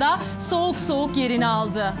sofralarında soğuk soğuk yerini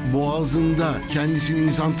aldı. Boğazında kendisini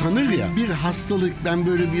insan tanır ya, bir hastalık, ben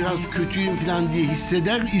böyle biraz kötüyüm falan diye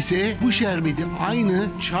hisseder ise bu şerbeti aynı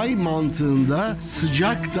çay mantığında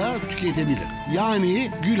sıcak da tüketebilir.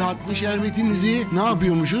 Yani gül hatmi şerbetimizi ne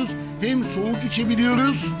yapıyormuşuz? Hem soğuk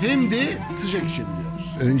içebiliyoruz hem de sıcak içebiliyoruz.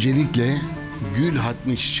 Öncelikle gül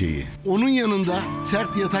hatmi çiçeği. Onun yanında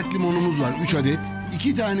sert yatak limonumuz var 3 adet.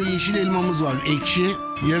 2 tane yeşil elmamız var ekşi.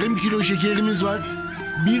 Yarım kilo şekerimiz var.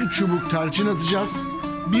 1 çubuk tarçın atacağız.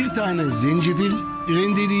 1 tane zencefil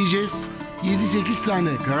rendeleyeceğiz. 7-8 tane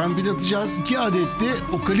karanfil atacağız. 2 adet de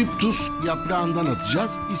okaliptus yaprağından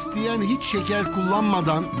atacağız. İsteyen hiç şeker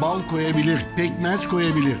kullanmadan bal koyabilir, pekmez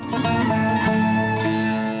koyabilir.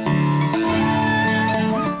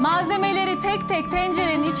 Malzemeleri tek tek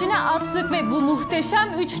tencerenin içine attık ve bu muhteşem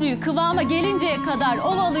üçlüyü kıvama gelinceye kadar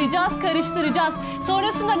ovalayacağız, karıştıracağız.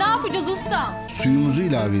 Sonrasında ne yapacağız ustam? Suyumuzu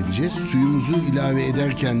ilave edeceğiz. Suyumuzu ilave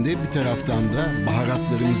ederken de bir taraftan da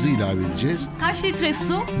baharatlarımızı ilave edeceğiz. Kaç litre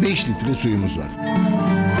su? 5 litre suyumuz var.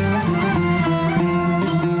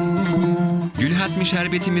 Gülhatmi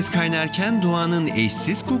şerbetimiz kaynarken doğanın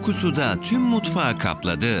eşsiz kokusu da tüm mutfağı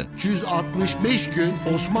kapladı. 165 gün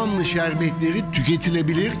Osmanlı şerbetleri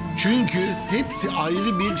tüketilebilir. Çünkü hepsi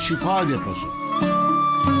ayrı bir şifa deposu.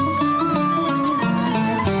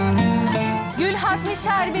 Gülhatmi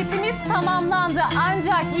şerbetimiz tamamlandı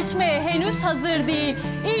ancak içmeye henüz hazır değil.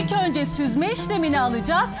 İlk önce süzme işlemini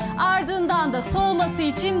alacağız, ardından da soğuması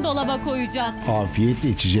için dolaba koyacağız. Afiyetle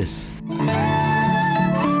içeceğiz.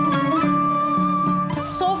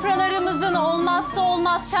 Sofralarımızın olmazsa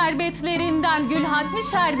olmaz şerbetlerinden Gülhatmi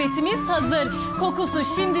şerbetimiz hazır.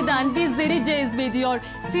 Kokusu şimdiden bizleri cezbediyor.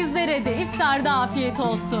 Sizlere de iftarda afiyet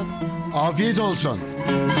olsun. Afiyet olsun.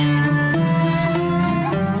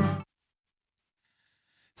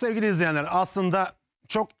 Sevgili izleyenler, aslında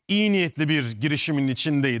çok iyi niyetli bir girişimin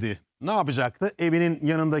içindeydi. Ne yapacaktı? Evinin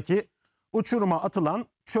yanındaki uçuruma atılan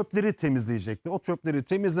çöpleri temizleyecekti. O çöpleri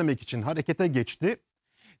temizlemek için harekete geçti.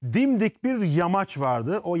 Dimdik bir yamaç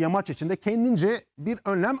vardı. O yamaç içinde kendince bir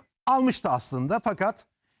önlem almıştı aslında. Fakat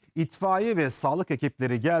itfaiye ve sağlık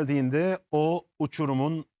ekipleri geldiğinde o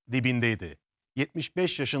uçurumun dibindeydi.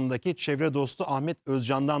 75 yaşındaki çevre dostu Ahmet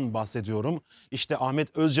Özcan'dan bahsediyorum. İşte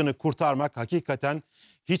Ahmet Özcan'ı kurtarmak hakikaten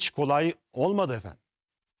hiç kolay olmadı efendim.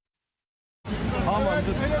 Aman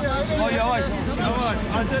dur. Yavaş.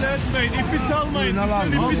 Acele etmeyin. İpi salmayın.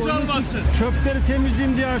 İpi salmasın. Çöpleri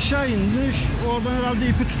temizleyeyim diye aşağı inmiş. Oradan herhalde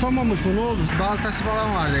ipi tutamamış mı? Ne oldu? Baltası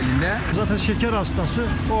falan vardı elinde. Zaten şeker hastası.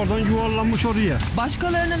 Oradan yuvarlanmış oraya.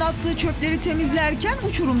 Başkalarının attığı çöpleri temizlerken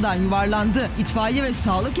uçurumdan yuvarlandı. İtfaiye ve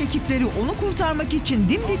sağlık ekipleri onu kurtarmak için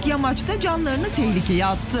dimdik yamaçta canlarını tehlikeye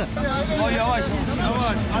attı. Yavaş.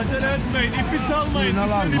 Acele etmeyin. İpi salmayın.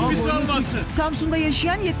 İpi salmasın. Samsun'da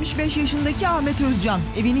yaşayan 75 yaşındaki Ahmet Özcan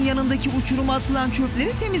evinin yanındaki uçuruma atılan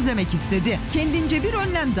çöpleri temizlemek istedi. Kendince bir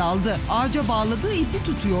önlem de aldı. Ağaca bağladığı ipi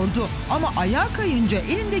tutuyordu. Ama ayağa kayınca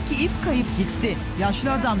elindeki ip kayıp gitti.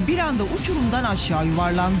 Yaşlı adam bir anda uçurumdan aşağı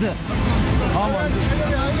yuvarlandı.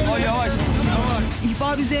 Yavaş.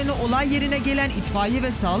 İhbar üzerine olay yerine gelen itfaiye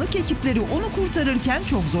ve sağlık ekipleri onu kurtarırken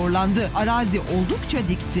çok zorlandı. Arazi oldukça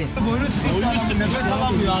dikti. Nefes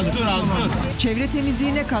alamıyor. Az dur. Çevre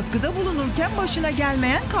temizliğine katkıda bulunurken başına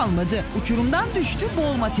gelmeyen kalmadı. Uçurumdan düştü,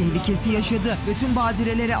 boğulma tehlikesi yaşadı. Bütün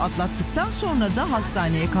badireleri atlattıktan sonra da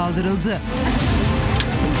hastaneye kaldırıldı.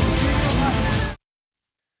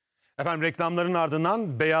 Efendim, reklamların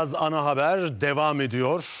ardından Beyaz Ana Haber devam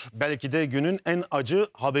ediyor. Belki de günün en acı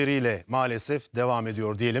haberiyle maalesef devam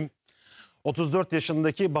ediyor diyelim. 34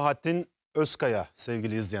 yaşındaki Bahattin Özkaya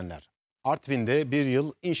sevgili izleyenler. Artvin'de bir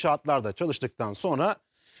yıl inşaatlarda çalıştıktan sonra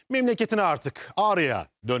memleketine artık Ağrı'ya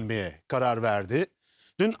dönmeye karar verdi.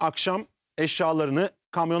 Dün akşam eşyalarını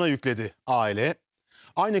kamyona yükledi aile.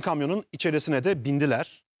 Aynı kamyonun içerisine de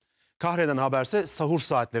bindiler. Kahreden haberse sahur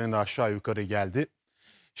saatlerinde aşağı yukarı geldi.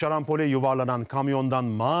 Şarampole yuvarlanan kamyondan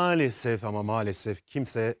maalesef ama maalesef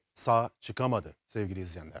kimse sağ çıkamadı sevgili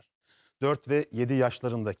izleyenler. 4 ve 7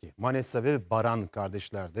 yaşlarındaki Manesa ve Baran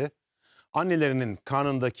kardeşler de annelerinin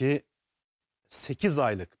karnındaki 8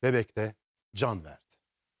 aylık bebekte can verdi.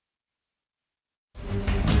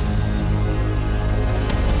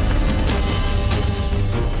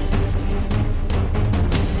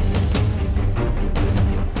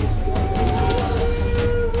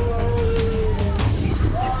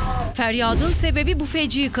 Feryadın sebebi bu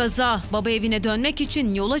feci kaza. Baba evine dönmek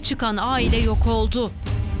için yola çıkan aile yok oldu.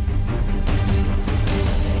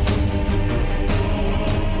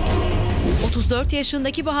 ...34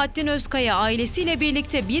 yaşındaki Bahattin Özkaya ailesiyle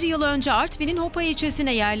birlikte bir yıl önce Artvin'in Hopa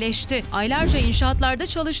ilçesine yerleşti. Aylarca inşaatlarda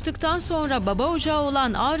çalıştıktan sonra baba ocağı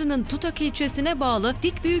olan Ağrı'nın Tutak ilçesine bağlı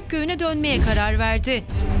Dikbüyükköy'üne dönmeye karar verdi.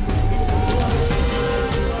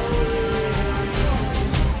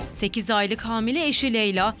 8 aylık hamile eşi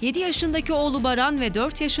Leyla, 7 yaşındaki oğlu Baran ve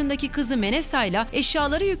 4 yaşındaki kızı Menesa'yla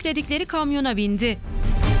eşyaları yükledikleri kamyona bindi.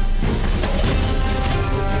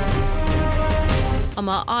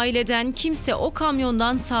 Ama aileden kimse o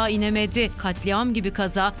kamyondan sağ inemedi. Katliam gibi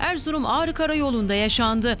kaza Erzurum-Ağrı Karayolu'nda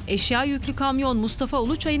yaşandı. Eşya yüklü kamyon Mustafa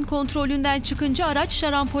Uluçay'ın kontrolünden çıkınca araç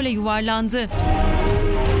şarampole yuvarlandı.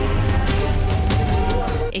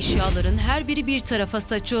 Eşyaların her biri bir tarafa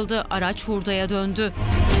saçıldı. Araç hurdaya döndü.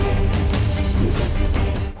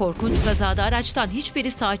 Korkunç kazada araçtan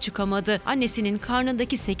hiçbiri sağ çıkamadı. Annesinin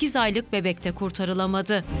karnındaki 8 aylık bebek de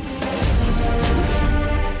kurtarılamadı.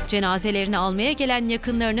 Cenazelerini almaya gelen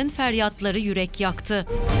yakınlarının feryatları yürek yaktı.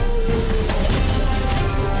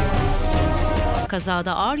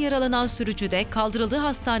 Kazada ağır yaralanan sürücü de kaldırıldığı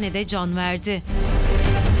hastanede can verdi.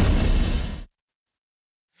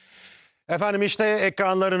 Efendim işte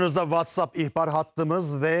ekranlarınızda WhatsApp ihbar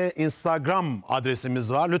hattımız ve Instagram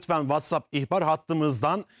adresimiz var. Lütfen WhatsApp ihbar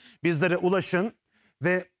hattımızdan bizlere ulaşın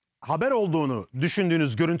ve haber olduğunu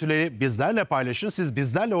düşündüğünüz görüntüleri bizlerle paylaşın. Siz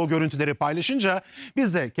bizlerle o görüntüleri paylaşınca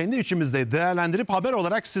biz de kendi içimizde değerlendirip haber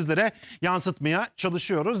olarak sizlere yansıtmaya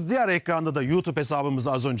çalışıyoruz. Diğer ekranda da YouTube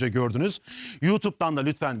hesabımızı az önce gördünüz. YouTube'dan da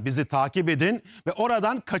lütfen bizi takip edin ve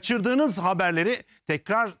oradan kaçırdığınız haberleri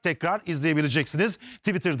tekrar izleyebileceksiniz.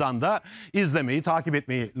 Twitter'dan da izlemeyi, takip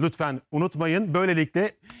etmeyi lütfen unutmayın.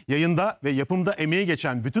 Böylelikle yayında ve yapımda emeği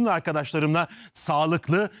geçen bütün arkadaşlarımla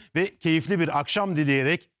sağlıklı ve keyifli bir akşam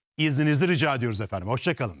dileyerek İzninizi rica ediyoruz efendim.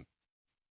 Hoşça kalın.